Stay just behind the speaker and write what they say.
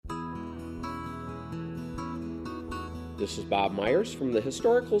This is Bob Myers from the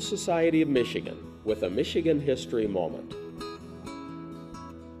Historical Society of Michigan with a Michigan History Moment.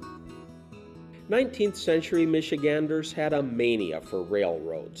 19th century Michiganders had a mania for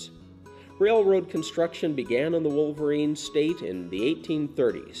railroads. Railroad construction began in the Wolverine State in the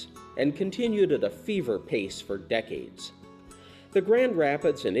 1830s and continued at a fever pace for decades. The Grand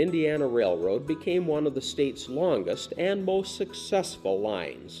Rapids and Indiana Railroad became one of the state's longest and most successful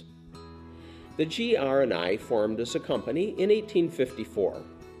lines. The GR&I formed as a company in 1854.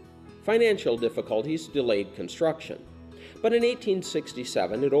 Financial difficulties delayed construction, but in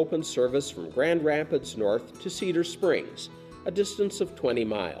 1867 it opened service from Grand Rapids north to Cedar Springs, a distance of 20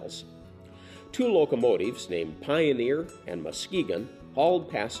 miles. Two locomotives named Pioneer and Muskegon hauled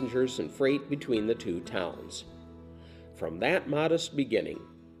passengers and freight between the two towns. From that modest beginning,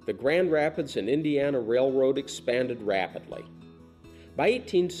 the Grand Rapids and Indiana Railroad expanded rapidly. By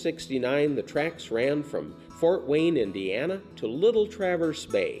 1869, the tracks ran from Fort Wayne, Indiana, to Little Traverse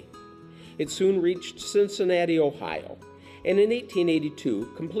Bay. It soon reached Cincinnati, Ohio, and in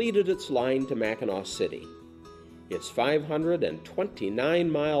 1882 completed its line to Mackinaw City. Its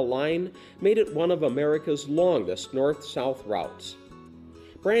 529-mile line made it one of America's longest north-south routes.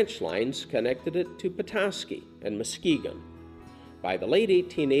 Branch lines connected it to Petoskey and Muskegon. By the late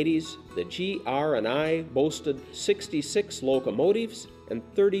 1880s, the GR&I boasted 66 locomotives and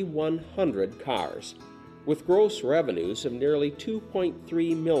 3,100 cars, with gross revenues of nearly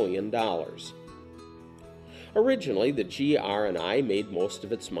 $2.3 million. Originally, the GR&I made most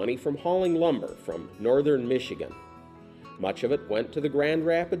of its money from hauling lumber from northern Michigan. Much of it went to the Grand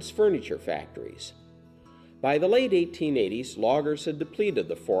Rapids furniture factories. By the late 1880s, loggers had depleted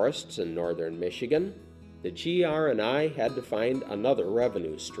the forests in northern Michigan. The GR&I had to find another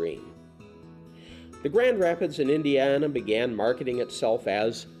revenue stream. The Grand Rapids in Indiana began marketing itself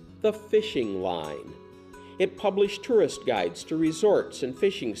as the Fishing Line. It published tourist guides to resorts and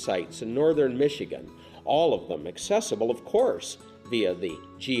fishing sites in northern Michigan, all of them accessible, of course, via the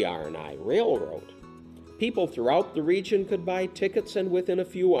GR&I Railroad. People throughout the region could buy tickets and within a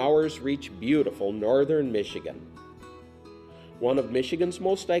few hours reach beautiful northern Michigan. One of Michigan's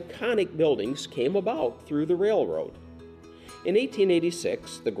most iconic buildings came about through the railroad. In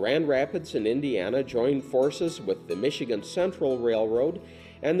 1886, the Grand Rapids in Indiana joined forces with the Michigan Central Railroad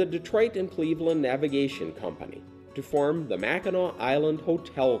and the Detroit and Cleveland Navigation Company to form the Mackinac Island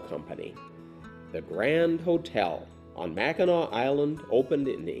Hotel Company. The Grand Hotel on Mackinac Island opened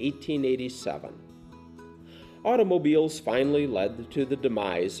in 1887. Automobiles finally led to the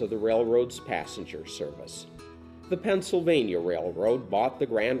demise of the railroad's passenger service. The Pennsylvania Railroad bought the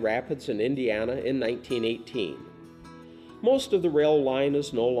Grand Rapids in Indiana in 1918. Most of the rail line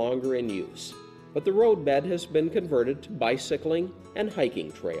is no longer in use, but the roadbed has been converted to bicycling and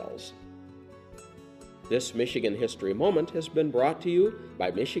hiking trails. This Michigan History Moment has been brought to you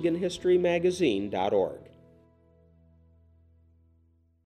by MichiganHistoryMagazine.org.